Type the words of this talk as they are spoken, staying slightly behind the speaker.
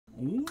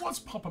What's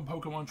poppin',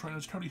 Pokemon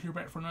trainers? Cody here,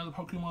 back for another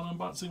Pokemon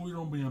unboxing. We're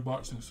going to be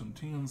unboxing some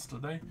tins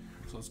today.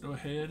 So let's go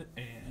ahead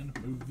and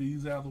move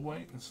these out of the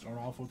way and start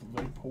off with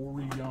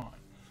Vaporeon,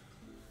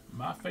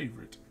 my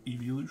favorite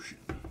evolution.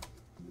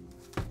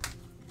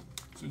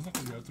 Seems like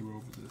we go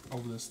through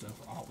over this stuff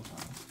all the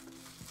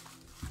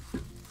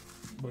time.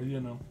 But you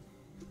know.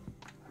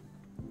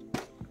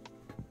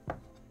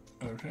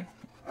 Okay.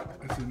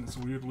 It's in this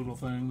weird little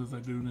thing that they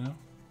do now.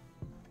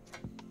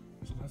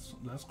 So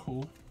that's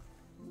cool.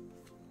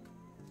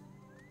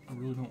 I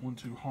really don't want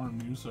to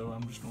harm you, so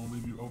I'm just going to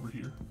leave you over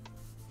here.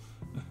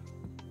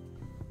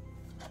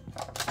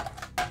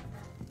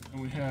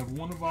 And we have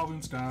one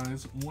Evolving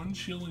Skies, one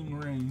Chilling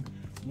Rain,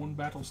 one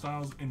Battle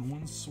Styles, and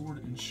one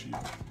Sword and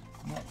Shield.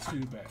 Not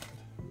too bad.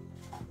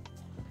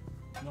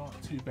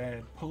 Not too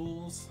bad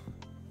pulls.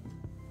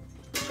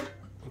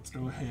 Let's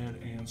go ahead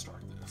and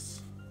start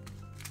this.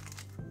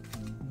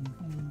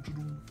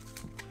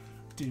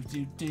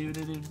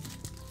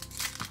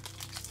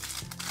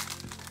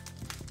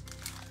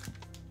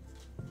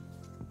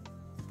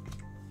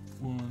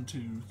 One,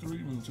 two,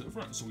 three, move to the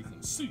front so we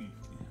can see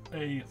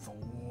a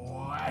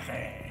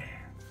Thwackey,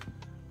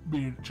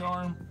 Bearded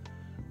Charm,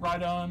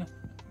 Rhydon,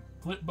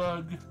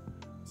 Glitbug,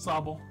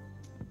 Sobble,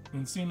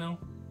 Encino,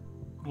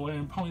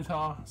 Galarian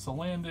Ponyta,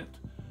 Salandit,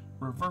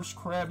 Reverse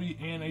Krabby,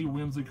 and a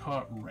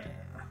Whimsicott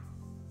Rare.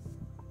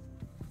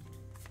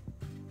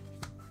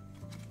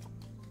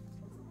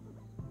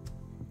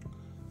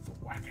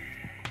 Thwackey.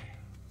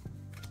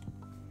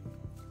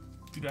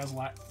 You guys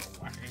like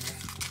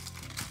Thwackey?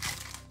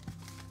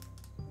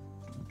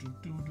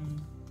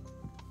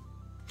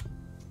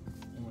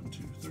 One,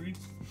 two, three.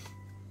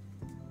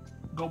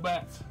 Go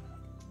back.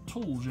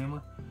 Tool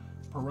Jammer,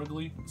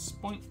 Perugly,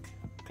 Spoink,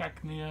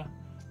 Cacnea,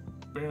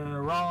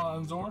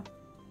 Baronzor,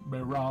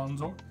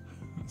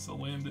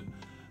 Salandit,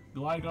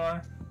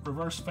 Gligar,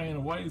 Reverse Fan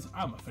of Waves,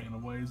 I'm a fan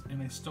of Waves,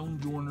 and a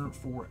Stonejourner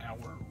for our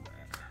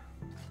rare.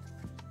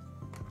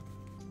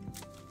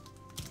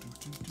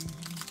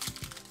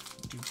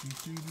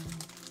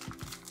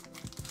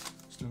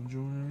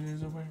 Stonejourner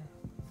is a rare.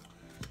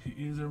 He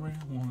is a rare.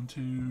 One,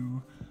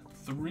 two,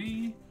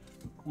 three.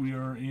 We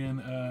are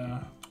in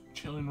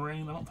Chilling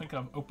Rain. I don't think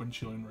I've opened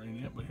Chilling Rain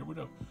yet, but here we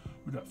go.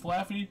 We got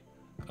Flaffy,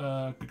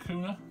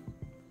 Kakuna,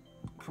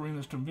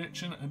 Karina's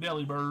Conviction, a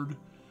Delibird,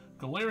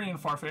 Galarian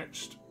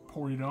Farfetch'd,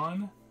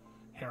 Porygon,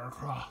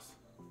 Heracross,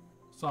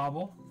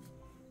 Sobble,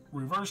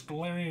 Reverse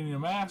Galarian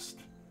Yamask,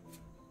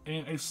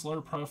 and a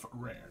Slurpuff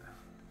Rare.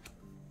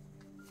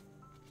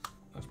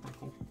 That's pretty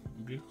cool,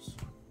 I guess.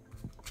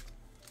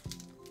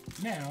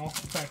 Now,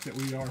 the fact that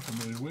we are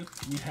familiar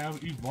with, we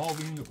have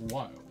Evolving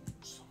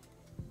Wilds.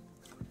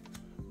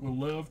 We'll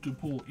love to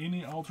pull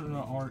any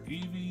alternate art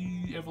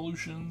Eevee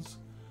evolutions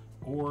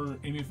or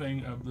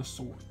anything of the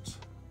sort.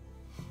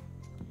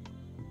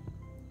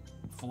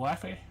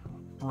 Flaffy,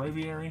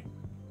 Braviary,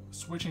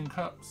 Switching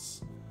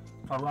Cups,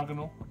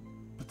 Tyragonal,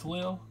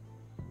 Petilil,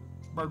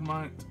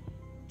 Birdmite,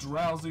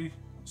 Drowsy,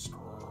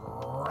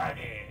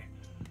 Scraggy,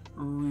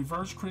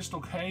 Reverse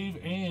Crystal Cave,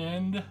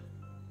 and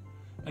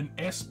an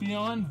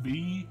Espeon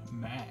V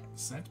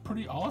Max. That's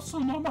pretty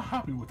awesome. I'm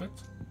happy with it.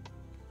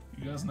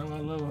 You guys know I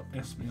love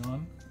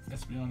Espeon.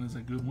 Espeon is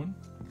a good one.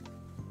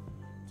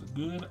 It's a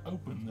good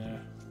open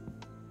there.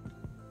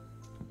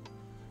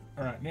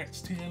 Alright,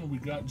 next 10 we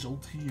got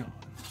Jolteon.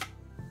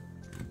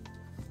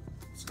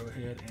 Let's go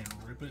ahead and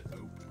rip it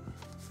open.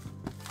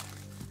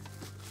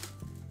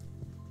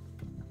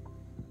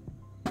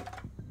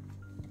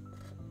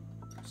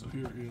 So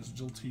here is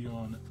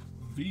Jolteon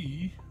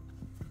V.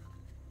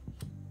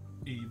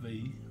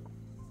 Eevee.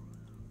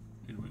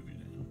 It'll move you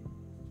down.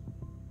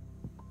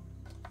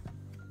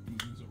 Move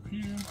these up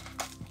here.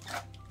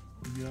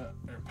 We got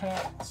our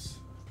packs.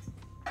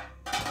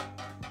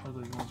 Are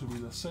they going to be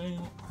the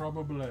same?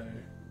 Probably.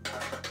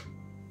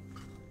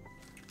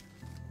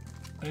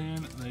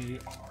 And they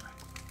are.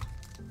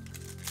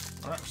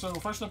 Alright, so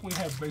first up we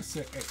have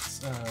Basic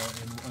X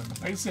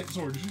and Basic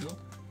Sword Shield.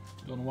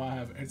 Don't know why I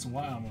have X and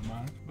Y on my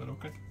mind, but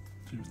okay.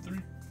 2, 3.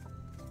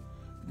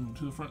 Move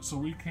to the front so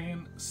we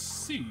can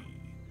see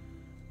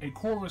a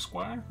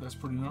Corvisquire, that's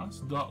pretty nice.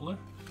 Dottler,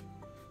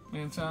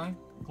 Mantine,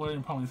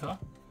 Galarian Ponyta,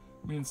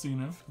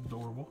 Mincino,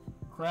 adorable.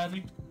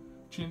 Krabby,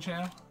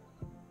 Chinchou,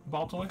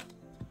 Baltoy,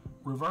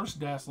 Reverse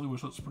Ghastly,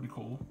 which looks pretty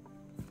cool,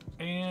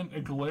 and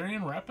a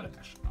Galarian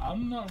Rapidash.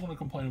 I'm not going to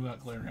complain about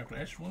Galarian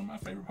Rapidash, one of my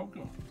favorite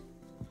Pokemon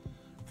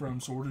from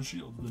Sword and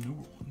Shield, the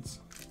newer ones.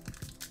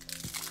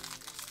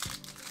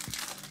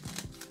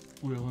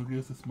 Well, I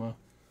guess it's one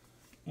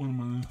of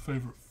my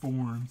favorite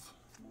forms.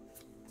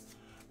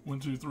 1,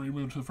 2, 3,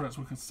 move to the front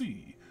so we can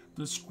see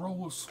the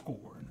Scroll of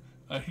Scorn,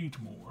 a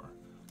Heatmore,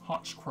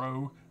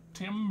 Hotchcrow,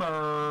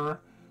 Timber,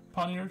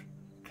 Poniard,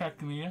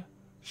 Cacnea,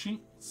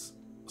 Shinx,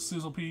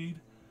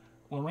 Sizzlepede,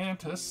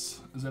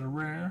 Lurantis. Is that a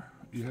rare?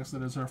 Yes,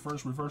 that is our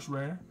first reverse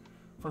rare.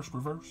 First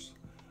reverse.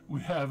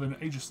 We have an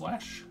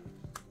Aegislash.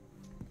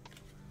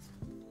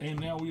 And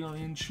now we are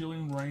in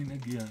Chilling Rain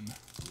again.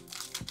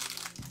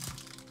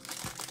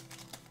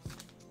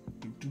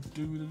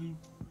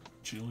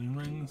 Chilling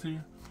Rain is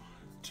here.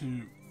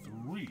 2,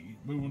 3.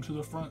 Moving to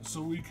the front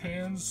so we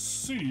can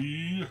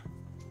see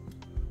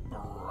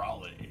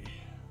Brawly,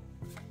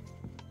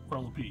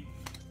 P,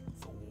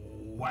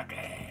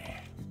 Thwacky,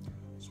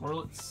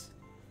 Swirlets,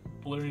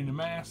 Valerian the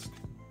Mask,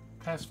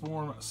 Task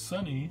Form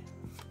Sunny,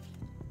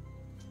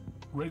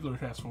 regular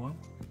Task Form,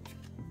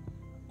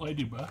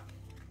 Ladybug,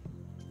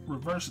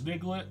 Reverse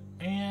Diglett,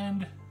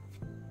 and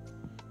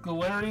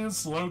Galarian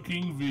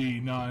Slowking V.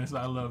 Nice,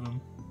 I love him.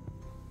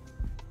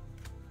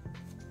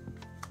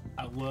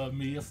 I love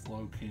me a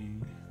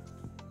Slowking.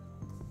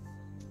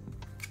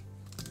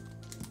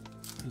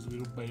 His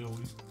little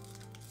belly.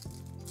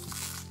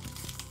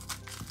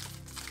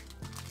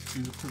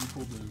 He's a pretty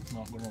cool dude,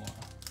 not gonna lie.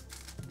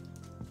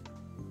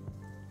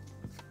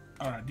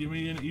 Alright, give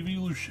me an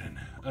evolution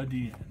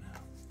again.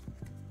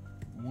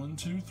 1,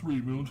 2,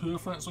 3. Move to the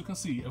front so I can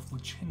see a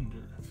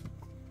Fletchinder,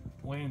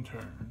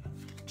 Lantern,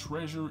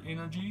 Treasure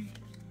Energy,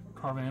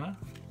 Carvanha,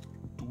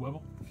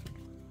 Dwebble,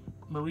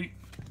 Marie,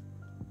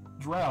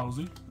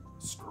 Drowsy,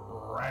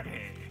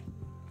 Scraggy,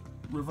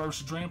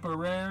 Reverse Drampa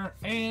Rare,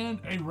 and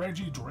a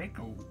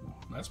Regidraco.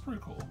 That's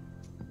pretty cool.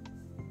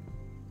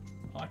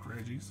 I like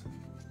Reggies.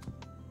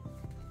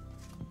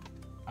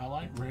 I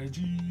like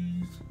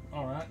Reggies.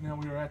 Alright, now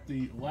we are at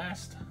the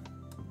last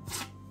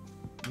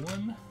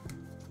one,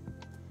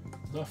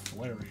 the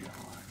Flareon.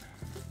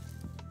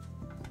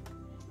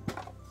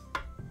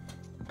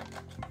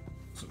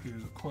 So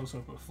here's a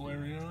close-up of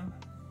Flareon.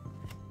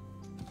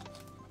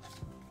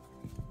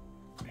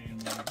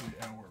 And we'll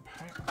get our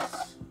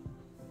packs.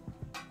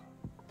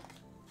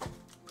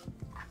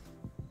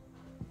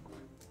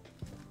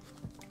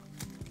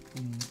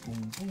 Boom,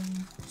 boom,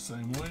 boom.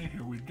 Same way,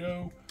 here we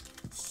go.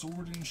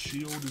 Sword and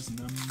Shield is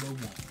number 1.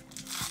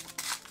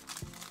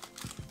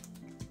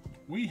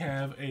 We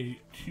have a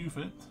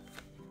Cufant,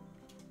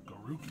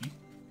 Garuki,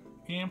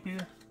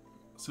 Ampere,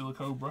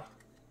 Silicobra,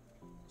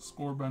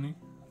 Scorbunny.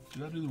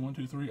 Did I do the 1,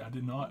 2, 3? I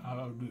did not.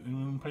 I didn't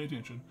even pay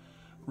attention.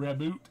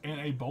 Raboot and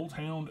a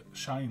Bolthound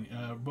Shiny,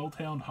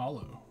 Bolthound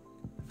Hollow.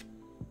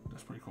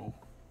 That's pretty cool.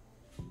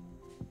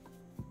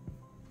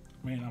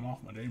 Man, I'm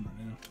off my game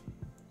right now.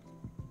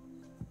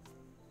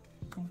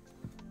 Cool.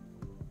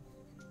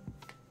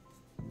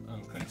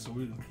 Okay, so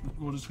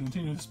we'll just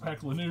continue this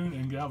pack Lanoon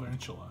and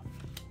Galvantula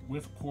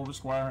with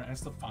Corvisquire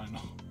as the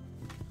final.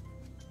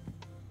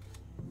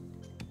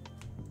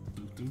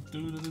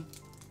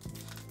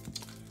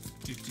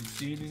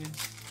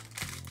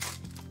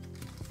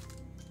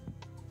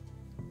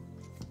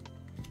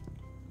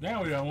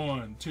 Now we got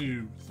 1,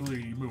 2,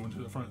 3 moving to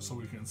the front so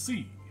we can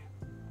see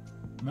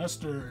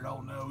Mustard.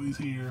 Oh no, he's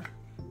here.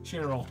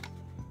 Cheryl,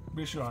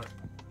 Bisharp,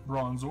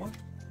 Bronzor,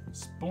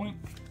 Spoink,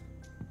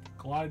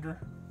 Glider.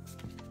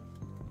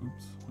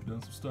 Oops, we've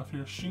done some stuff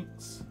here.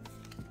 Shinx,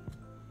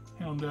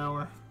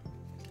 Houndour,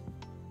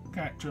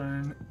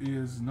 Cacturn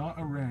is not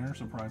a rare,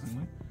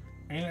 surprisingly,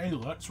 and a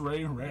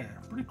Luxray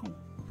rare. Pretty cool.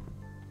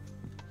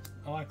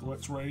 I like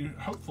Luxray.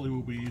 Hopefully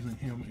we'll be using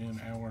him in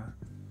our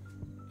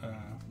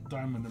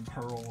Diamond and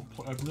Pearl,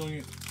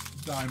 Brilliant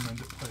Diamond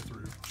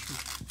playthrough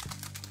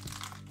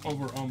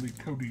over on the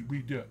Cody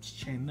Redux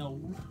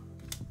channel.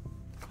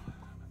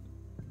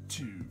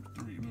 2,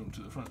 3, move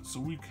to the front so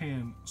we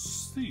can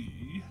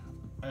see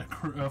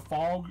a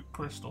Fog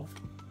Crystal,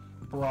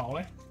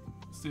 Brawly,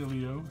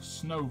 Stelio,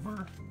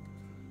 Snover,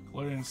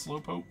 Galarian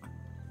Slowpoke,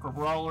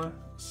 Crabrawler,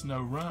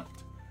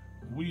 Snorunt,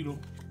 Weedle,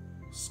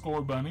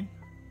 Scorbunny,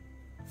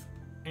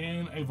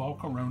 and a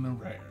Volcarona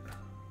rare.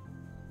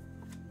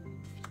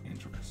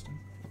 Interesting.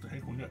 What the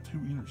heck? We got 2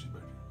 energies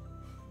back here.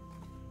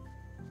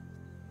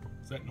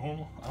 Is that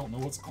normal? I don't know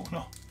what's going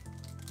on.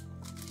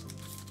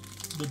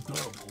 The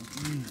double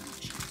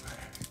energy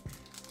pack.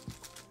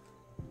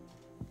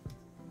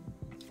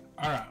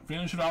 Alright,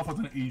 finish it off with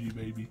an Eevee,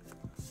 baby.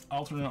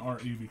 Alternate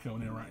art Eevee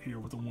coming in right here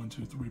with a 1,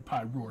 2, 3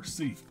 Pyroar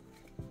C.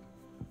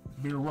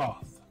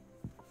 Beerroth,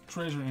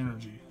 Treasure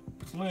Energy,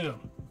 Flib,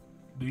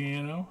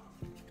 Deano,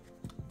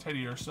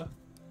 Teddiursa,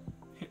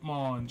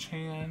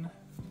 Hitmonchan,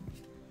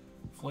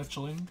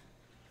 Fletchling,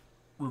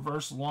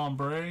 Reverse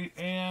Lombre,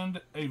 and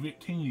a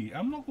Victini.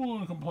 I'm not going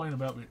to complain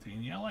about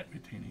Victini. I like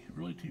Victini.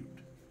 Really cute.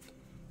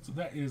 So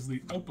that is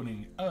the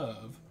opening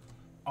of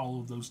all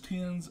of those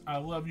tins. I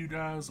love you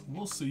guys.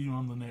 We'll see you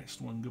on the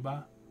next one.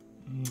 Goodbye.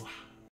 Mwah.